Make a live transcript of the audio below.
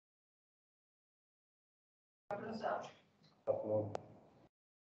Afternoon.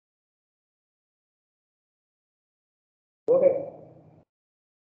 Go ahead.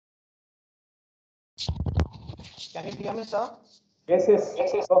 Can you hear me, sir? Yes, yes.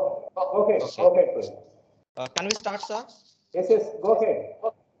 Go ahead. Okay. Go ahead, please. Can we start, sir? Yes, yes. Go ahead.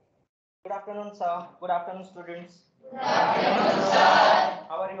 Good afternoon, sir. Good afternoon, students.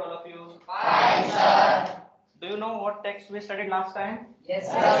 How are you, all of you? Fine, sir. Do you know what text we studied last time? Yes,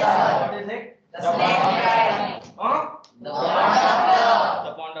 sir. What is it? The snake dragon. Huh? The bond of love.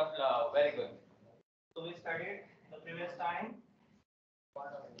 The bond of love. Very good. So we studied the previous time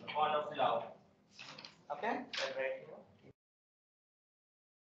bond of love. Okay? That's right.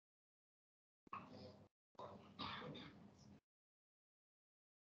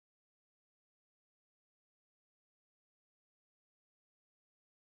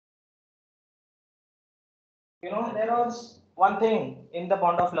 There was one thing in the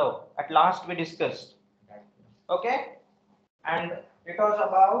bond of love. At last we discussed. Okay? And it was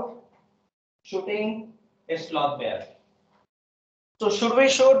about shooting a sloth bear. So should we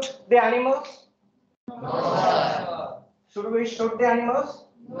shoot the animals? No, sir. Should we shoot the animals?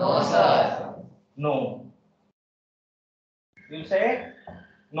 No, sir. No. You say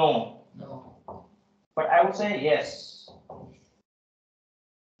no. No. But I would say yes.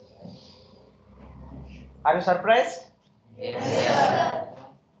 Are you surprised? Yes, sir.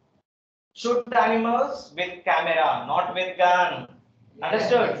 Shoot the animals with camera, not with gun.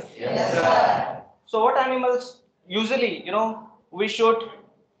 Understood? Yes, sir. So what animals usually, we shoot?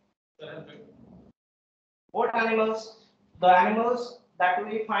 What animals? The animals that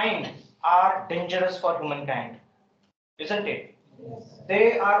we find are dangerous for humankind. Isn't it?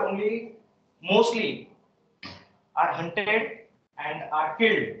 They are only mostly are hunted and are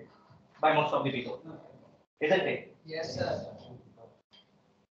killed by most of the people. Isn't it? Yes, sir.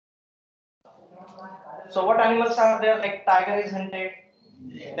 So what animals are there? Like tiger is hunted,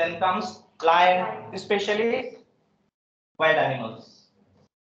 then comes lion, especially wild animals.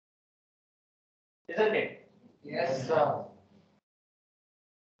 Isn't it? Yes, sir.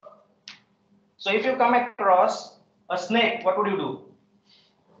 So if you come across a snake, what would you do?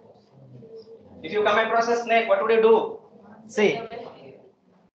 If you come across a snake, what would you do? See,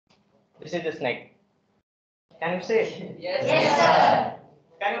 this is the snake. Can you see? Yes, sir.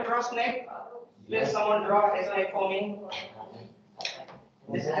 Can you draw snake? Please someone draw a snake for me.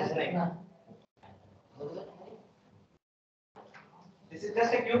 This is the snake. This is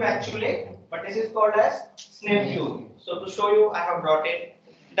just a cube actually, but this is called as snake cube. So to show you, I have brought it.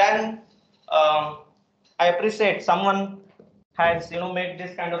 Then I appreciate someone has made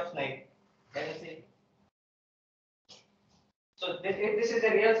this kind of snake. Can you see? So if this is a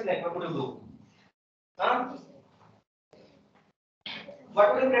real snake, what would you do? Huh?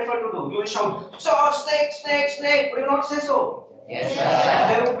 What would you prefer to do? You will shout, "So snake, snake, snake." Will you not say so? Yes, sir.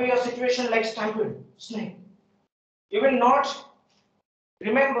 There would be a situation like stampede, snake. You will not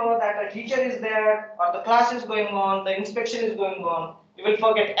remember that a teacher is there or the class is going on, the inspection is going on. You will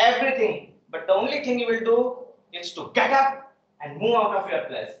forget everything. But the only thing you will do is to get up and move out of your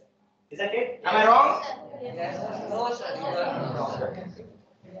place. Isn't it? Am I wrong? Yes, sir. No, sir. You are not wrong.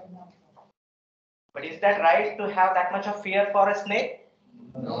 But is that right to have that much of fear for a snake?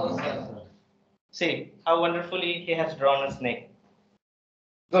 No, sir. See how wonderfully he has drawn a snake.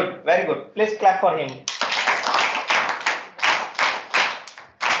 Good, very good. Please clap for him.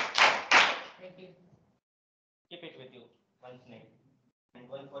 Keep it with you. One snake and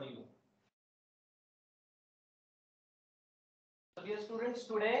one for you. So dear students,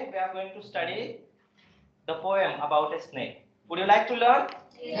 today we are going to study the poem about a snake. Would you like to learn?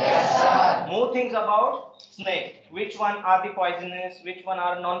 Yes, sir. More things about snake. Which one are the poisonous? Which one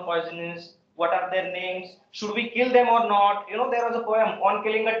are non-poisonous? What are their names? Should we kill them or not? There was a poem on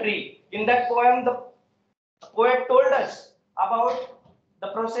killing a tree. In that poem, the poet told us about the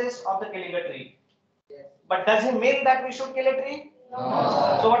process of the killing a tree. But does it mean that we should kill a tree?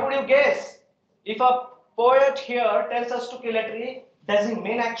 No. So what would you guess? If a poet here tells us to kill a tree, does it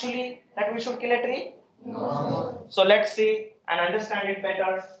mean actually that we should kill a tree? No. So let's see and understand it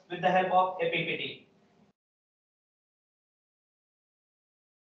better with the help of a PPT.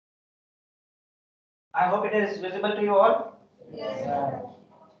 I hope it is visible to you all. Yes, sir.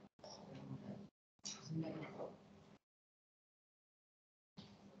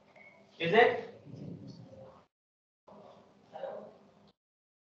 Is it?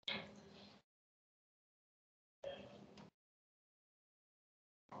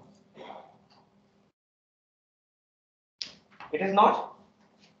 It is not?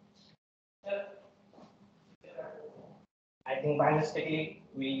 I think by mistake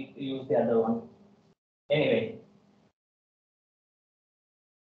we use the other one. Anyway.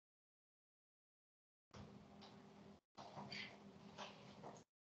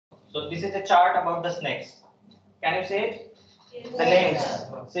 So this is a chart about the snakes. Can you say it? The names.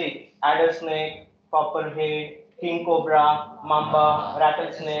 See, adder snake, copperhead, king cobra, mamba,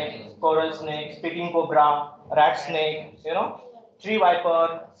 rattlesnake, coral snake, speaking cobra, rat snake, tree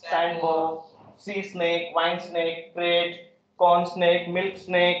viper, sandbow, sea snake, wine snake, crate, corn snake, milk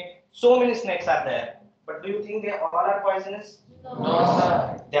snake. So many snakes are there. But do you think they all are poisonous? No,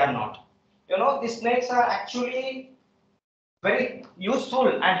 sir. They are not. These snakes are actually very useful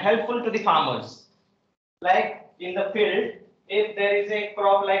and helpful to the farmers. Like in the field, if there is a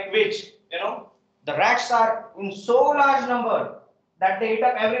crop like wheat, the rats are in so large number that they eat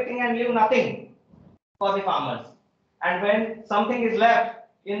up everything and leave nothing for the farmers. And when something is left,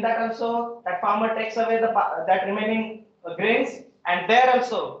 in that also that farmer takes away that remaining grains, and there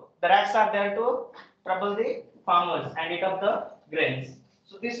also the rats are there to trouble the farmers and eat up the grains.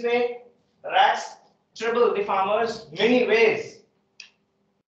 So this way, rats trouble the farmers many ways.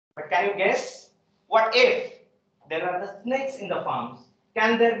 But can you guess? What if there are the snakes in the farms?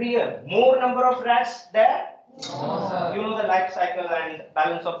 Can there be a more number of rats there? No, sir. You know the life cycle and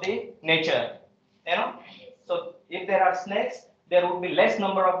balance of the nature. So if there are snakes, there would be less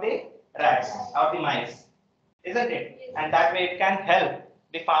number of the rats or the mice, isn't it? And that way it can help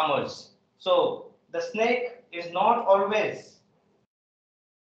the farmers. So the snake is not always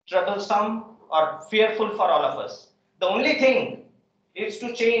troublesome or fearful for all of us. The only thing is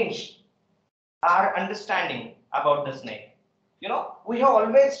to change our understanding about the snake. We have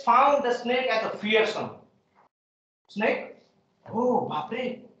always found the snake as a fearsome. Snake? Oh,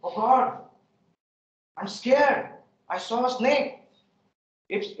 Bapre, oh God, I'm scared. I saw a snake.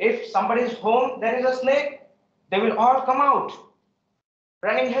 If somebody's home, there is a snake, they will all come out,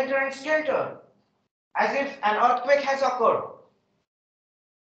 running helter and skelter, as if an earthquake has occurred.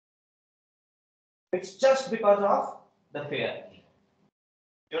 It's just because of the fear.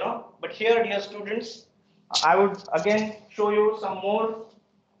 But here, dear students, I would again show you some more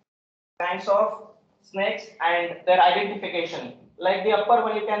kinds of snakes and their identification. Like the upper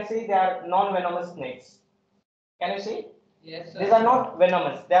one, you can see they are non-venomous snakes. Can you see? Yes, sir. These are not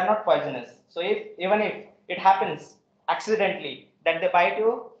venomous, they are not poisonous. So even if it happens accidentally that they bite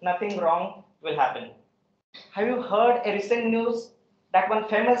you, nothing wrong will happen. Have you heard a recent news that one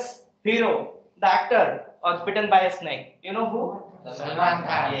famous hero, the actor, was bitten by a snake? You know who? Salman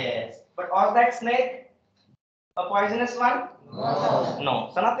Khan. Yes. But was that snake a poisonous one? No.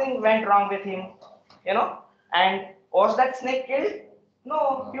 No. So nothing went wrong with him, And was that snake killed?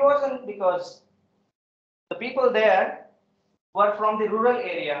 No, he wasn't, because the people there were from the rural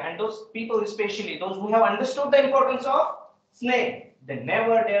area, and those people, especially those who have understood the importance of snake, they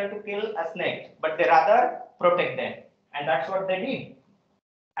never dare to kill a snake, but they rather protect them, and that's what they did.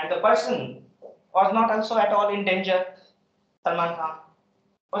 And the person was not also at all in danger. Salman Khan,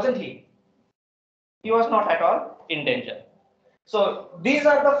 wasn't he? He was not at all in danger. So these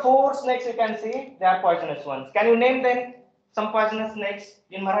are the 4 snakes you can see. They are poisonous ones. Can you name them? Some poisonous snakes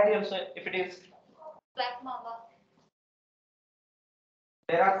in Marathi also, if it is. Black mamba.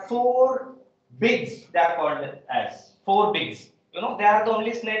 There are 4 bigs. They are called as 4 bigs. They are the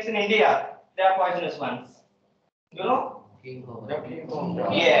only snakes in India. They are poisonous ones. King Cobra.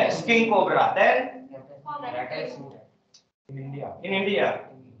 Yes, king cobra. Then Rattlesnake. in India,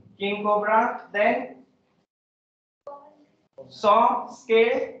 king cobra. Then saw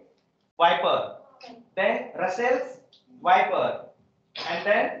scale viper. Then Russell's viper. And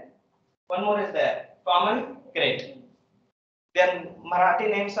then one more is there. Common crate. Their Marathi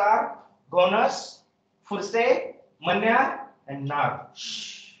names are Gonus, Furse, Manya, and Nag.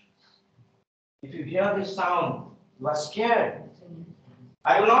 If you hear this sound, you are scared.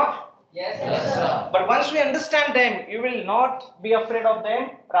 Are you not? Yes, sir. But once we understand them, you will not be afraid of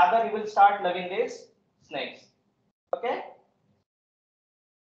them. Rather, you will start loving these snakes. Okay?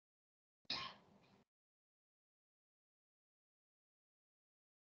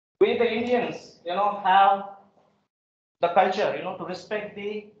 We, the Indians, have the culture, to respect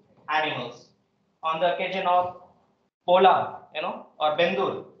the animals. On the occasion of Pola, or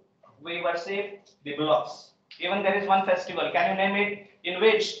Bendur, we worship the bullocks. Even there is one festival, can you name it, in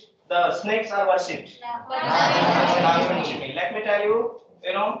which the snakes are worshipped? Nag Panchami. Let me tell you,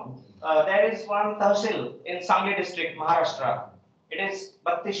 there is one Tahsil in Sangli district, Maharashtra. It is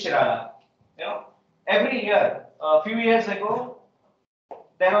Bhattis Shirala. Every year, a few years ago,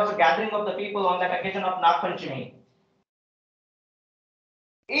 there was a gathering of the people on that occasion of Nag Panchami.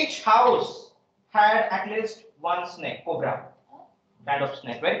 Each house had at least one snake, cobra kind of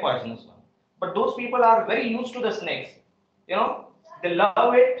snake, very poisonous one. but those people are very used to the snakes. They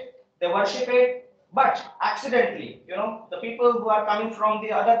love it, they worship it, but accidentally, the people who are coming from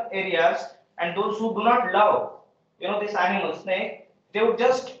the other areas and those who do not love, this animal snake, they would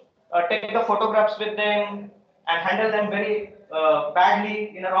just take the photographs with them and handle them very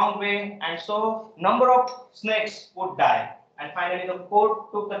badly in a wrong way, and so number of snakes would die. And finally, the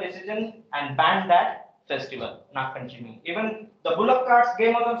court took the decision and banned that festival, not continuing. Even the bullock carts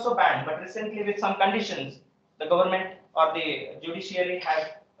game was also banned, but recently with some conditions, the government or the judiciary has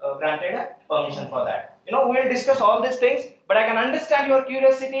granted a permission for that. We'll discuss all these things, but I can understand your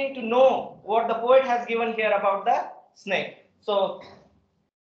curiosity to know what the poet has given here about the snake. So,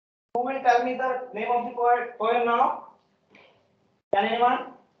 who will tell me the name of the poem now? Can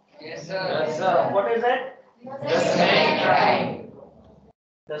anyone? Yes, sir. Yes, sir. What is it? The snake crying.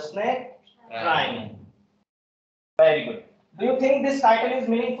 The snake crying. Very good. Do you think this title is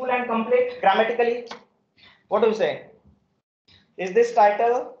meaningful and complete grammatically? What do you say? Is this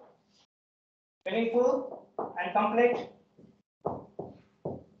title meaningful and complete?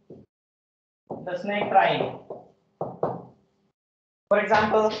 The snake crying. For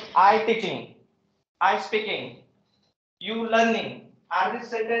example, I teaching, I speaking, you learning. Are these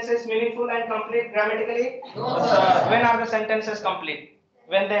sentences meaningful and complete grammatically? No, sir. When are the sentences complete?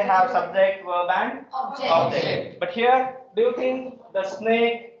 When they have subject, verb, and object. But here, do you think the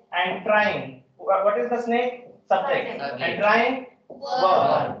snake and crying? What is the snake? Subject. And crying?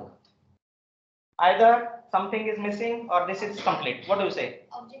 Verb. Either something is missing or this is complete. What do you say?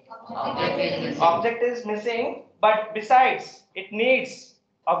 Object is missing, but besides, it needs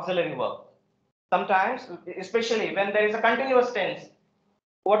auxiliary verb. Sometimes, especially when there is a continuous tense,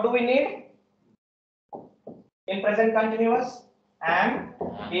 what do we need? In present continuous, am,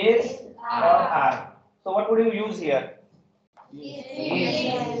 is, or are. So what would you use here?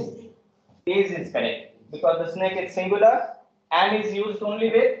 Is correct, because the snake is singular, am is used only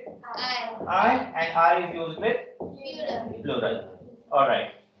with I, and are is used with plural. All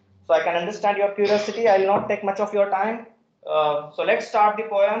right. So I can understand your curiosity. I will not take much of your time. So let's start the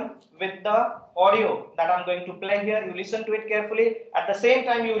poem with the audio that I'm going to play here. You listen to it carefully. At the same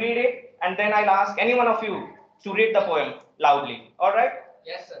time, you read it, and then I'll ask any one of you to read the poem loudly. All right?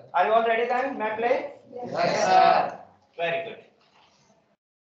 Yes, sir. Are you all ready then? May I play? Yes, sir. Very good.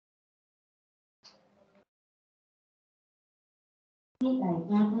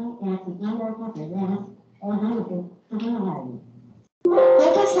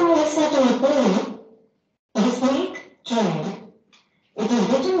 Let us now listen to a poem, The Snake Tribe. It is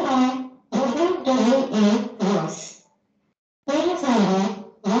written by Robert W. A. Ross. Pages number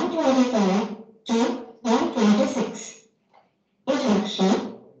 125 to 126.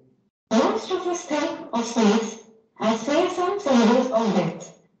 Introduction. Most of us think of snakes as fearsome symbols of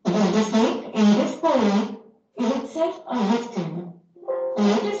death, but the snake in this poem is itself a victim.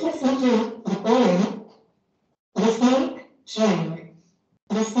 Let us listen to the poem, The Snake Tribe.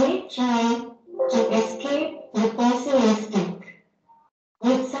 The snake tried to escape the poisonous stick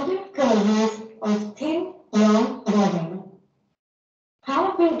with sudden curves of thin, long body.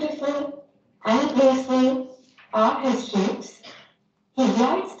 How beautiful and graceful are his shapes! He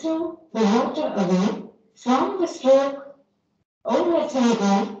glides through the water away from the stroke over a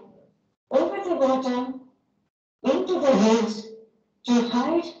table, over the water, into the waves to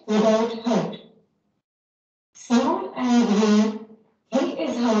hide without hurt. Small and green, he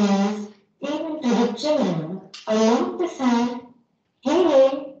is harmless even to the children. Along the sand, he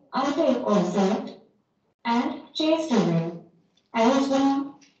lay unobserved and chased away. And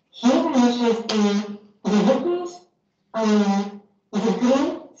now he vanishes in the ripples under the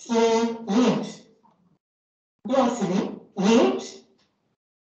green slain waves. Glossary: waves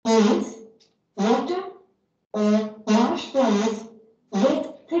means water or marsh plants with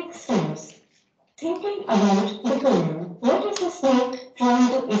thick stems. Thinking about the poem, what is the snake trying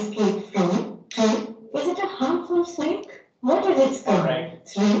to escape from? 2. Is it a harmful snake? What is its All goal? right.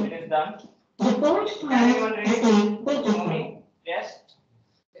 3. It is done. The poet Can anyone finds read the it? snake beautiful. Mommy? Yes?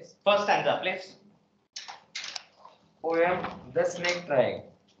 First stanza, please. Poem The Snake Trying.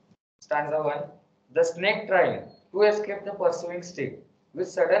 Stanza 1. The snake trying to escape the pursuing stick with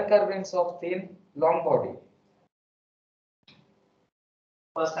sudden curvings of thin, long body.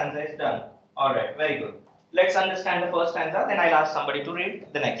 First stanza is done. All right, very good. Let's understand the first stanza, then I'll ask somebody to read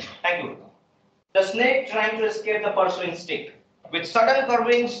the next. Thank you. The snake trying to escape the pursuing stick with sudden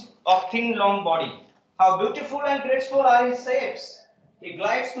curvings of thin, long body. How beautiful and graceful are his shapes. He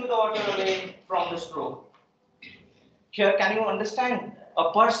glides through the water away from the stroke. Here, can you understand?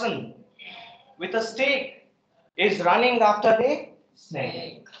 A person with a stick is running after the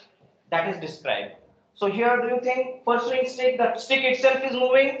snake. That is described. So here, do you think pursuing stick, the stick itself is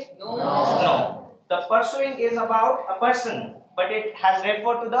moving? No. No. The pursuing is about a person, but it has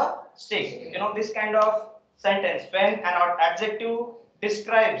referred to the stick. You know, this kind of sentence, when an adjective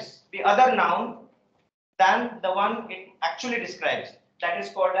describes the other noun than the one it actually describes, that is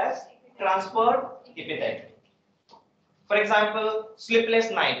called as transferred epithet. For example, sleepless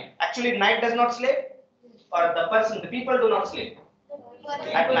night. Actually, night does not sleep, or the people do not sleep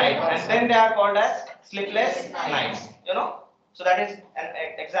at night, and then they are called as sleepless nights. You know, so that is an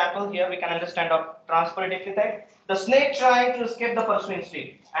example. Here we can understand of transferred epithet. The snake trying to escape the pursuing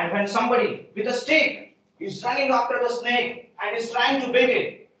stick, and when somebody with a stick is running after the snake and is trying to bait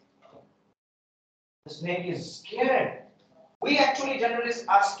it, the snake is scared. We actually generally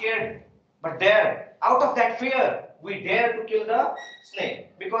are scared, but there, out of that fear, we dare to kill the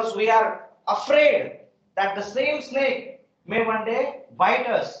snake because we are afraid that the same snake may one day bite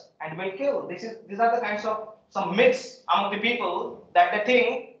us and will kill. These are the kinds of some myths among the people that they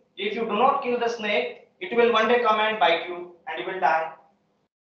think if you do not kill the snake, it will one day come and bite you and you will die.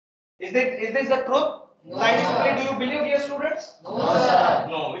 Is this the truth? No. Scientifically, do you believe, dear students? No, sir.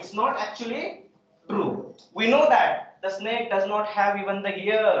 No, it's not actually true. We know that the snake does not have even the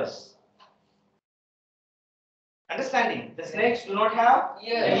ears. Understanding? The snakes do not have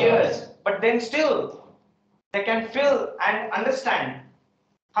the ears, but then still they can feel and understand.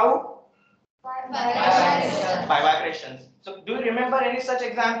 How? By vibrations. So do you remember any such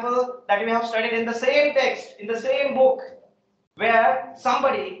example that we have studied in the same text, in the same book, where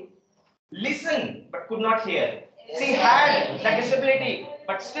somebody listened but could not hear? She had the disability,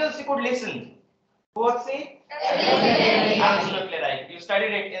 but still she could listen. Who was she? Absolutely right. You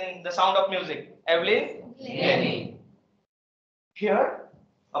studied it in The Sound of Music. Evelyn Lenny. Here,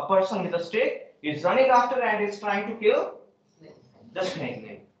 a person with a stick is running after and is trying to kill the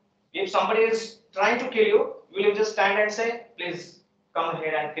snake. If somebody is trying to kill you, will you just stand and say, please come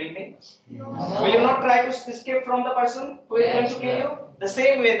here and kill me? No. Will you not try to escape from the person who is going to kill you? The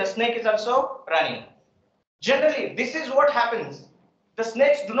same way, the snake is also running. Generally, this is what happens. The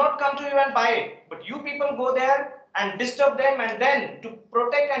snakes do not come to you and bite, but you people go there and disturb them, and then to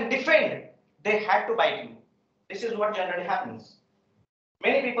protect and defend, they had to bite you. This is what generally happens.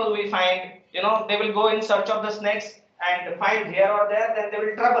 Many people we find, they will go in search of the snakes and find here or there, then they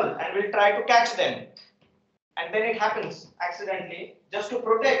will trouble and will try to catch them. And then it happens accidentally. Just to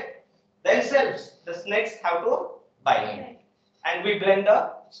protect themselves, the snakes have to bite. And we blame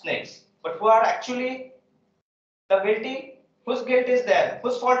the snakes. But who are actually the guilty? Whose guilt is there?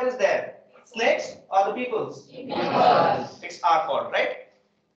 Whose fault is there? Snakes or the people's? It's our fault, right?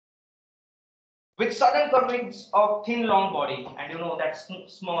 With sudden curvings of thin long body, and that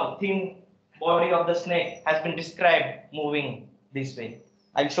small thin body of the snake has been described moving this way.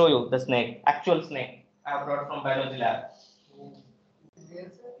 I'll show you the snake, actual snake I have brought from biology lab.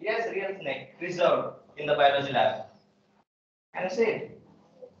 Yes, real snake, preserved in the biology lab. And I say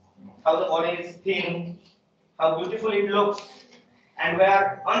how the body is thin, how beautiful it looks, and we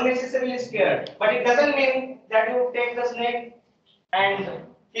are unnecessarily scared. But it doesn't mean that you take the snake and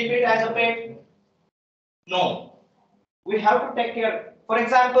keep it as a pet. No, we have to take care. For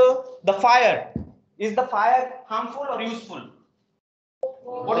example, the fire. Is the fire harmful or useful?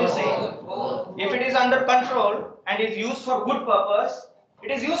 What do you say? If it is under control and is used for good purpose,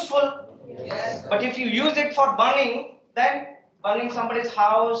 it is useful. Yes. But if you use it for burning, then burning somebody's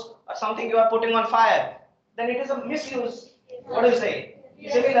house or something you are putting on fire, then it is a misuse. What do you say?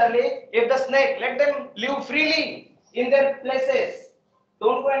 Yes. Similarly, if the snake, let them live freely in their places.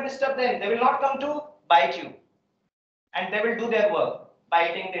 Don't go and disturb them. They will not come to bite you. And they will do their work,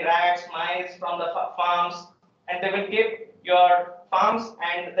 biting the rats, mice from the farms, and they will keep your farms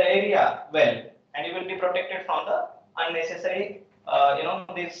and the area well. And you will be protected from the unnecessary,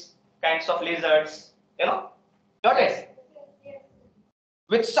 these kinds of lizards, Got it?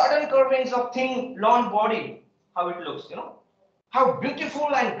 With sudden curvings of thin, long body, how it looks, How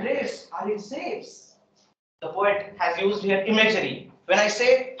beautiful and grace are its shapes. The poet has used here imagery. When I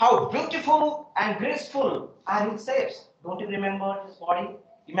say how beautiful and graceful are its shapes, don't you remember his body,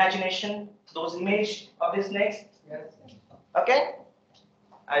 imagination, those images of the snakes? Yes. Okay?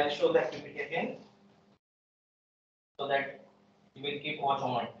 I'll show that activity again so that you will keep watch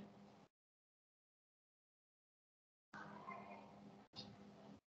on it.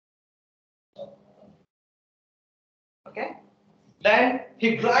 Okay? Then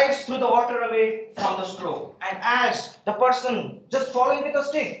he glides through the water away from the stroke, and as the person just falling with a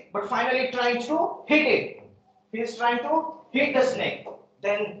stick, but finally trying to hit it, he is trying to hit the snake.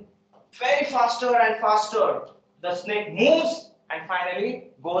 Then very faster and faster, the snake moves and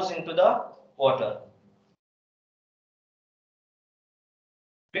finally goes into the water.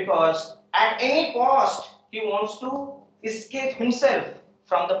 Because at any cost he wants to escape himself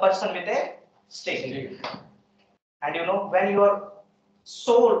from the person with a stick. And you know, when your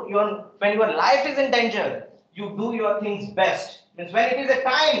soul, when your life is in danger, you do your things best. Means when it is a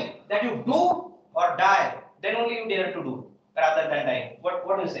time that you do or die, then only you dare to do rather than dying. What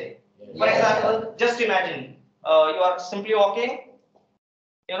do you say? For example, just imagine you are simply walking,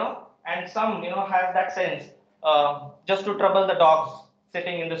 you know, and some, you know, has that sense just to trouble the dogs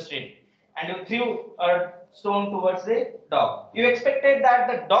sitting in the street, and you threw a stone towards the dog. You expected that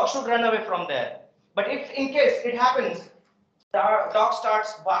the dog should run away from there, but if in case it happens, the dog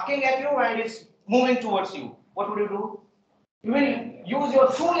starts barking at you and it's moving towards you, what would you do? You will use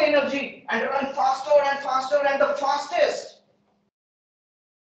your full energy and run faster and faster and the fastest,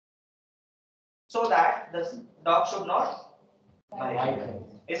 so that the dog should not bite.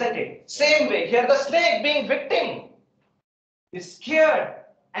 Isn't it? Same way, here the snake being victim is scared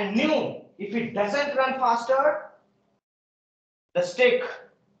and knew if he doesn't run faster, the stick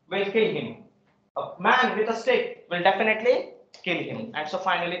will kill him. A man with a stick will definitely kill him. And so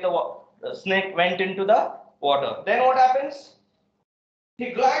finally the snake went into the water. Then what happens?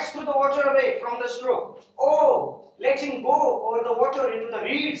 He glides through the water away from the stroke. Oh, let him go over the water into the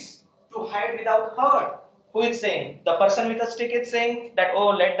reeds to hide without hurt. Who is saying? The person with a stick is saying that, oh,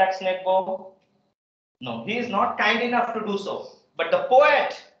 let that snake go. No, he is not kind enough to do so. But the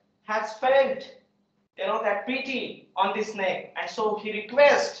poet has felt, you know, that pity on the snake, and so he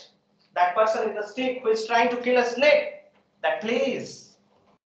requests that person with the stick who is trying to kill a snake that please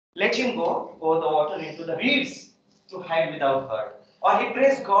let him go over the water into the reeds to hide without hurt. Or he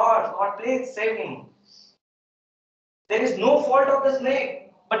prays God, God please save him. There is no fault of the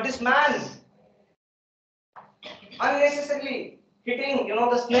snake, but this man unnecessarily hitting, you know,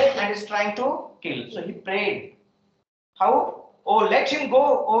 the snake and is trying to kill. So he prayed. How? Oh, let him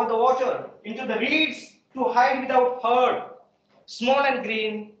go over the water into the reeds to hide without hurt. Small and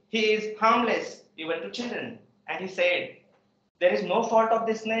green, he is harmless even to children. And he said, there is no fault of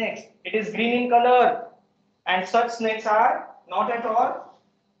the snakes. It is green in color. And such snakes are not at all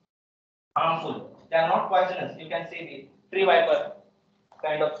harmful. They are not poisonous. You can see the tree viper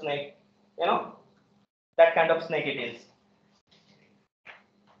kind of snake. You know, that kind of snake it is.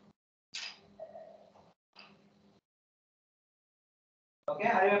 Okay,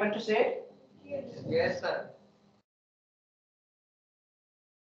 are you able to say it? Yes, sir.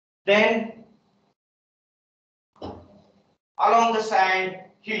 Then along the sand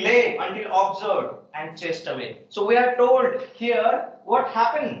he lay until observed and chased away. So we are told here what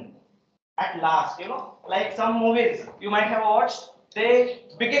happened at last. You know, like some movies you might have watched, they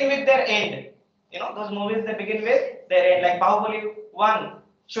begin with their end. You know, those movies they begin with their end. Like Bahubali 1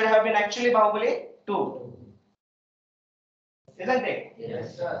 should have been actually Bahubali 2, isn't it?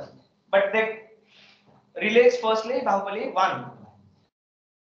 Yes, sir. But they released firstly Bahubali 1,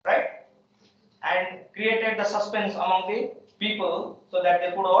 right? And created the suspense among the people so that they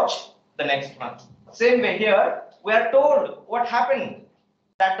could watch the next one. Same way here, we are told what happened,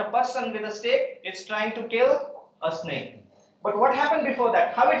 that the person with a stake is trying to kill a snake. But what happened before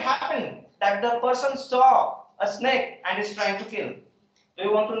that? How it happened that the person saw a snake and is trying to kill? Do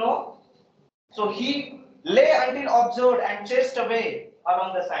you want to know? So he lay until observed and chased away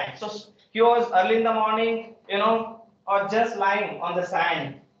along the sand. So he was early in the morning, you know, or just lying on the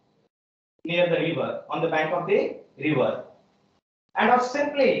sand near the river, on the bank of the river, and was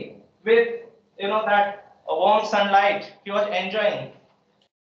simply with, you know, that warm sunlight he was enjoying,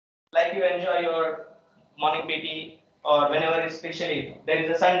 like you enjoy your morning PT, or whenever especially there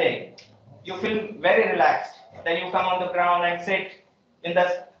is a Sunday, you feel very relaxed. Then you come on the ground and sit in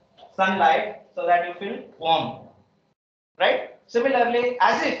the sunlight so that you feel warm, right? Similarly,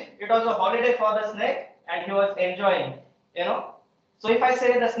 as if it was a holiday for the snake and he was enjoying, you know. So if I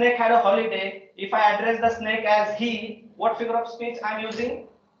say the snake had a holiday, if I address the snake as he, what figure of speech I am using?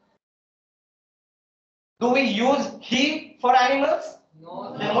 Do we use he for animals?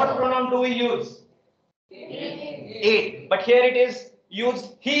 No. Then what pronoun do we use? It. But here it is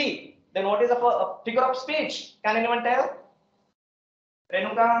used he. Then what is a figure of speech? Can anyone tell?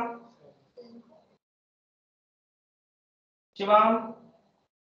 Renuka? Shivam?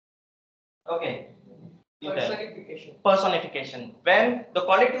 Okay. You tell. Personification. Personification. When the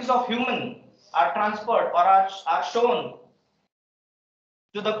qualities of human are transferred or are shown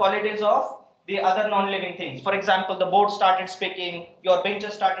to the qualities of the other non-living things. For example, the board started speaking, your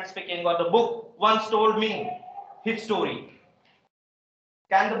benches started speaking, or the book once told me his story.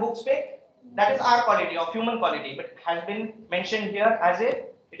 Can the book speak? That is our quality of human quality, but has been mentioned here as if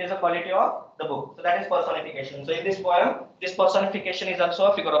it is a quality of the book. So that is personification. So in this poem, this personification is also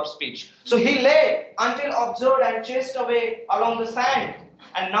a figure of speech. So he lay until observed and chased away along the sand,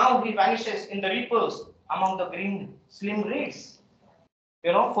 and now he vanishes in the ripples among the green slim reeds.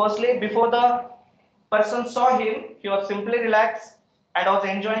 Firstly, before the person saw him, he was simply relaxed and was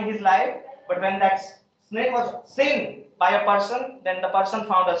enjoying his life. But when that snake was seen by a person, then the person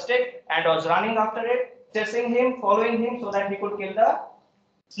found a stick and was running after it, chasing him, following him so that he could kill the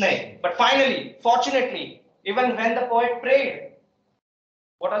snake. But finally, fortunately, even when the poet prayed,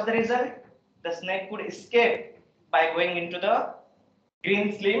 what was the result? The snake could escape by going into the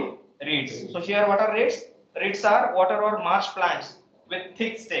green slim reeds. So here what are reeds? Reeds are water or marsh plants with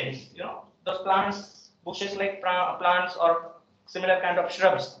thick stems. Those plants, bushes like plants or similar kind of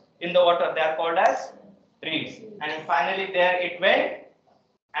shrubs in the water, they are called as reeds. And finally there it went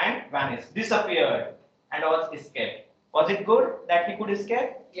and vanished, disappeared, and was escaped. Was it good that he could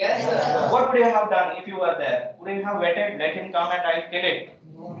escape? Yes, sir. What would you have done if you were there? Would you have waited, let him come and I'll kill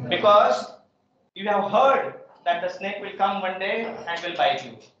it? Because you have heard that the snake will come one day and will bite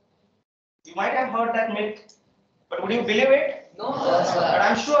you. You might have heard that myth, but would you believe it? No, sir. But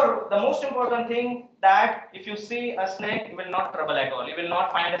I'm sure the most important thing that if you see a snake, you will not trouble at all. You will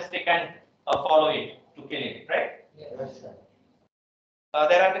not find a stick and follow it to kill it, right? Yes, sir.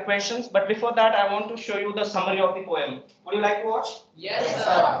 There are the questions, but before that, I want to show you the summary of the poem. Would you like to watch? Yes,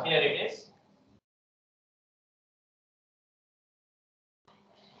 sir. Here it is.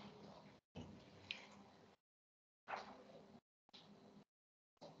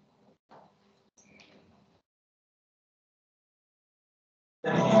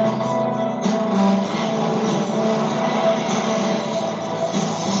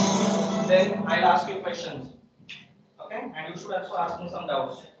 Then I'll ask you questions. Okay? And you should also ask me some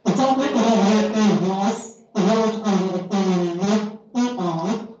doubts. The topic of NVS wrote under the pen name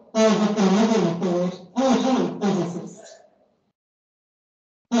AI as a Canadian poet and physicist.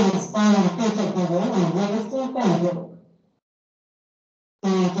 He was born in Peterborough and raised in Pembroke.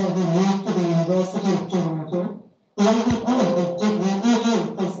 After he moved to the University of Toronto, where he earned his degree in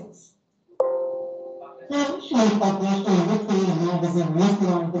geophysics. He initially published in literary magazines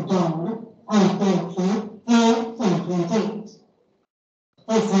like The Dawn and Poetry in 2028.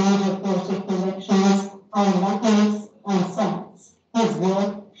 His major poetic collections are Records and Sonnets. His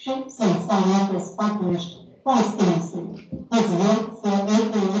work, Ships and Sonnet, was published posthumously. His works were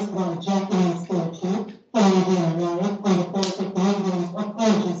influenced by Japanese poetry, Canadian lyric, and the poetic movement of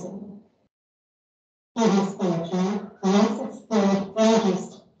ageism. In his poetry, Rice explored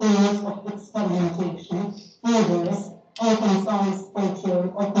ageist themes of experimentation, rigorous, open-sized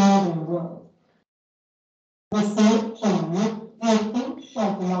portrayal of modern world. The same genre, I think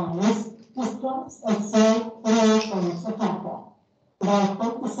short lines, describes a same reassurance attacker. By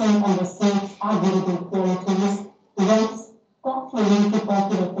focusing on the saint's agreeable qualities, Rice, contrary to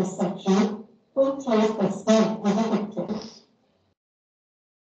popular perception, portrays the saint as a victim.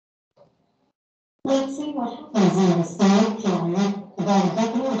 Let's see what happens in the same genre by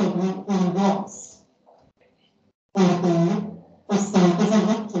decorating in Ross. Again, the saint is a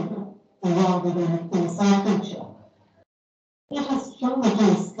victim rather than a fearsome creature. It has shown to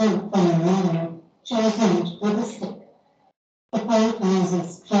escape from a man chosen with a stick. The poet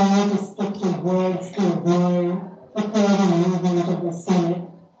uses strong descriptive words to admire the curving movement of the scenic,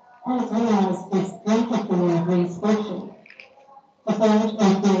 as well as its beautiful and graceful shape. The poet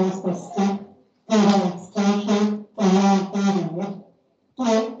employs the stick and by extension the man holding it to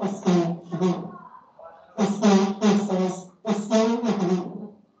make the snake blue. The snake, he says, is same with me.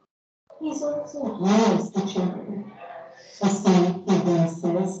 He's also admires the children. The snake, he then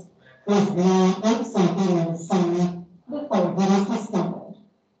says, was born innocently in the sun before he was discovered.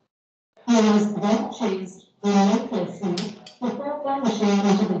 He was then chased relentlessly before vanishing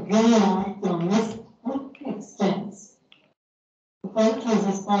into the green-eyed darkness with quick steps. The poet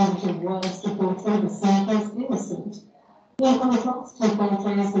uses positive words to portray the snake as innocent. In contrast, he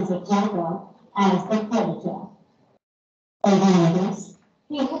portrays his attacker as the predator. By doing this,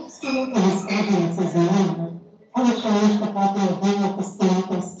 he hopes to open his audience's mind and change the popular view of the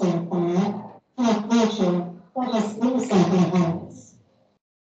snake as terrifying to a creature that is innocent and harmless.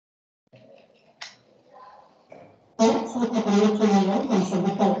 Let's look at the literary elements of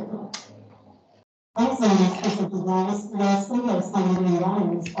the poem. Consonants is a device where similar sounding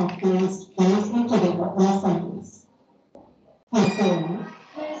lines are placed closely together in a sentence. Concerning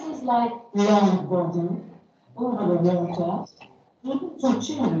phrases like long body, over the water, even to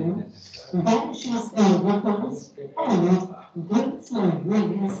children, vanishes in ripples, and great and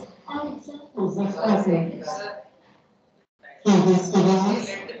breeze are examples of puzzles. In this device,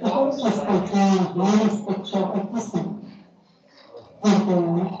 the poet has portrayed various picture of the sun.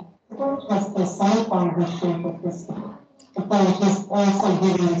 Therefore, the poet has personified the shape of the sky. The poet has also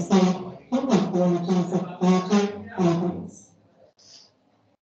given the sun human qualities of beauty and grace.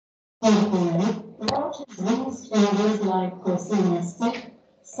 Therefore, the poet has used images like pessimistic,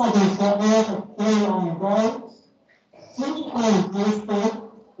 sudden cover of play on a ball, 25 graceful,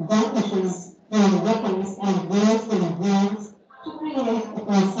 vanishes in ripples and waves and winds to create a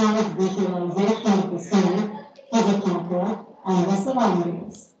precise visualization of the scene, physical and the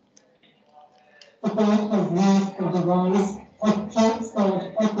surroundings. The poet has used the device of transferred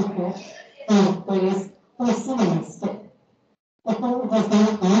epithet in the phrase pessimistic. The poet does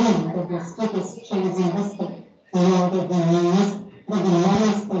not mean that the stick is chasing the stick, nor that the muse that the man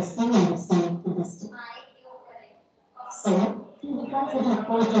is pursuing the stick to the stick. So, in the positive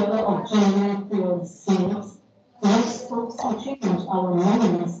photo of gender field scenes, let's hope to change our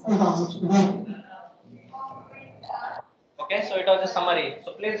memories about them. Okay, so it was a summary.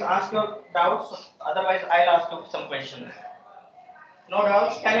 So please ask your doubts. Otherwise, I'll ask you some questions. No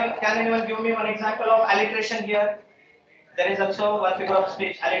doubts. Can anyone give me one example of alliteration here? There is also one figure of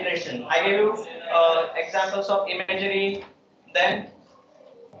speech, alliteration. I gave you examples of imagery, then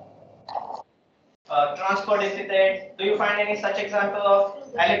transport epithet. Do you find any such example of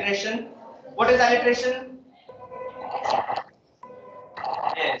alliteration? What is alliteration?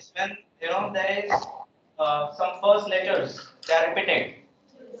 Yes, when there is some first letters they are repeated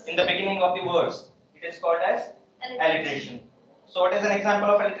in the beginning of the words. It is called as alliteration. So what is an example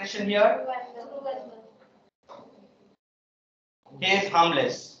of alliteration here? He is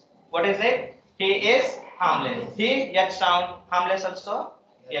harmless. What is it? He is harmless. He yet sound, harmless also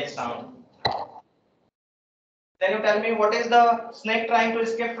yet sound. Then you tell me what is the snake trying to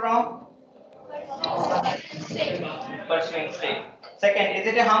escape from? Pursuing snake. Second, is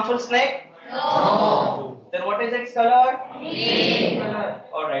it a harmful snake? No. Then what is its color? Green.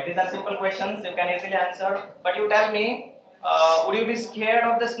 Alright, these are simple questions you can easily answer. But you tell me, would you be scared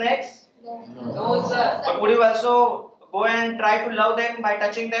of the snakes? No, sir. But would you also go and try to love them by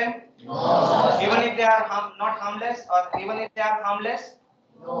touching them? No. Even if they are not harmless, or even if they are harmless?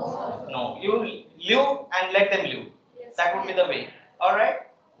 No. No. You live and let them live. That would be the way. Alright?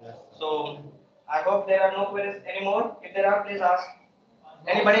 So, I hope there are no queries anymore. If there are, please ask.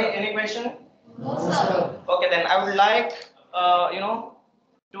 Anybody, any question? No, sir. Okay, then I would like,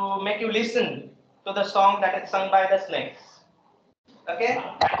 to make you listen to the song that is sung by the snakes. Okay?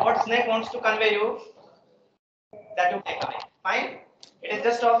 And what snake wants to convey you, that you take away. Fine? It is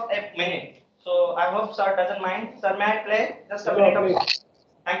just of a minute. So I hope sir doesn't mind. Sir, may I play just a minute of?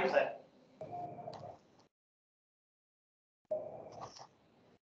 Thank you, sir.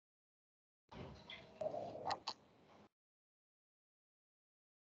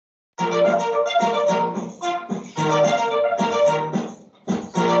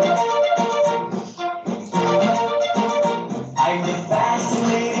 I'm a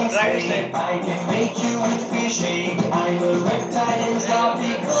fascinating snake. I can make you feel shake. I'm a reptile and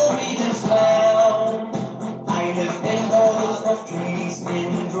tropical regions found. I live in bottles of trees,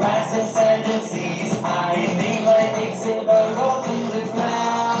 in grass and sand and seas. I lay my eggs in the rock in the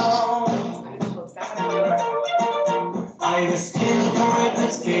ground. I was skin for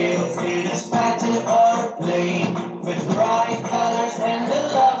with scales. It is patterned or plain, with bright colors and a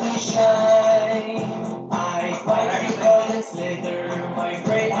lovely shine. I bite because it's slither, my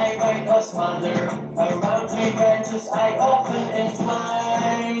prey I bite was mother. Around tree branches I often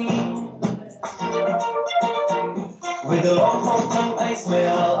entwine. With a long forked tongue I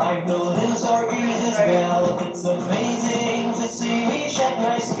smell, I've no limbs or ears as well. It's amazing to see me shed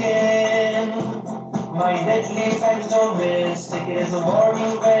my skin. My deadly fangs don't miss, thick as a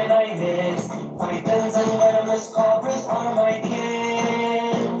warning when I miss. Pythons and venomous cobras are my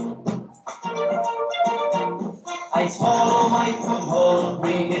kin. I swallow my food whole,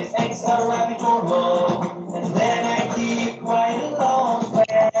 bring it eggs, a rabbit or mole, and then I keep quite a long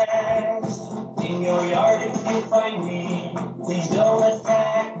fast. In your yard if you find me, please don't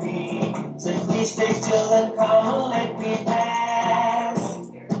attack me. Simply stay still and come and let me pass.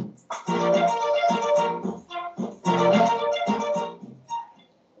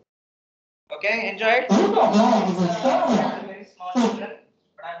 Okay, enjoyed? Very small children,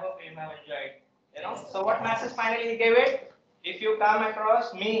 but I hope you have enjoyed. So what message finally he gave it? If you come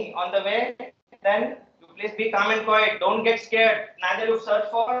across me on the way, then you please be calm and quiet. Don't get scared. Neither you search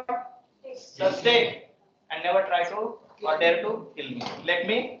for the stake and never try to or dare to kill me. Let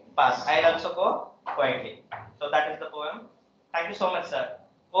me pass. I'll also go quietly. So that is the poem. Thank you so much, sir.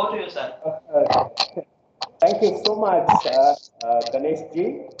 Over to you, sir. Thank you so much, Ganesh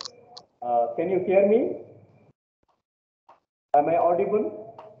ji. Can you hear me? Am I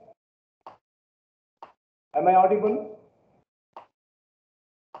audible? Am I audible?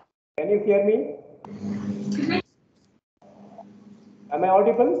 Can you hear me? Am I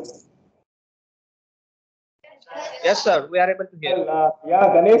audible? Yes, sir. We are able to hear. Well,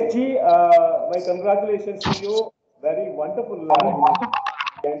 yeah, Ganesh ji, my congratulations to you. Very wonderful,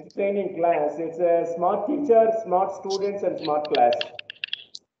 entertaining class. It's a smart teacher, smart students, and smart class.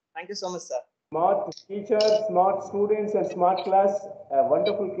 Thank you so much, sir. Smart teacher, smart students, and smart class. A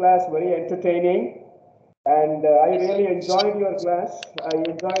wonderful class, very entertaining. And I really enjoyed your class. I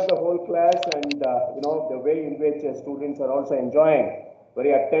enjoyed the whole class, and the way in which students are also enjoying,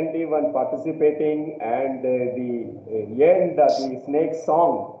 very attentive and participating. And the end, the snake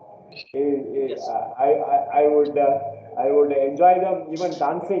song, Yes. I would enjoy them even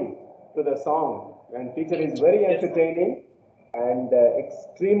dancing to the song. And teacher is very Yes, sir. entertaining and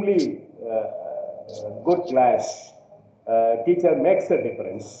extremely good class. Teacher makes a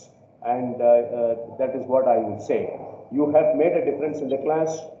difference, and that is what I would say. You have made a difference in the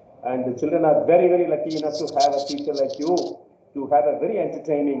class, and the children are very, very lucky enough to have a teacher like you, to have a very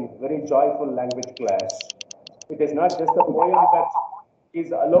entertaining, very joyful language class. It is not just the poem that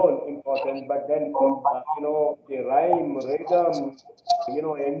is alone important, but then the rhyme, rhythm,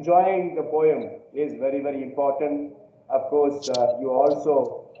 enjoying the poem is very, very important. Of course, you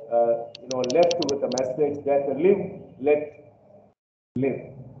also left with a message that live, let live,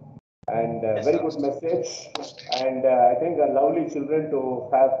 and Yes, very sir. good message. And I think lovely children to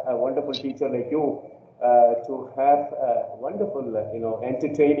have a wonderful teacher like you, to have a wonderful,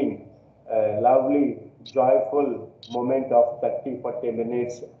 entertaining, lovely, joyful moment of 30-40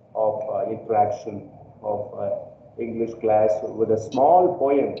 minutes of interaction of English class with a small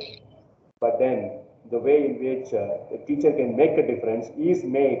poem. But then the way in which the teacher can make a difference is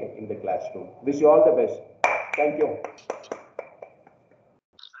made in the classroom. Wish you all the best. Thank you.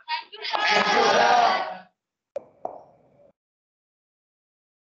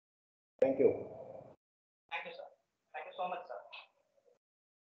 Thank you. Thank you, sir. Thank you so much, sir.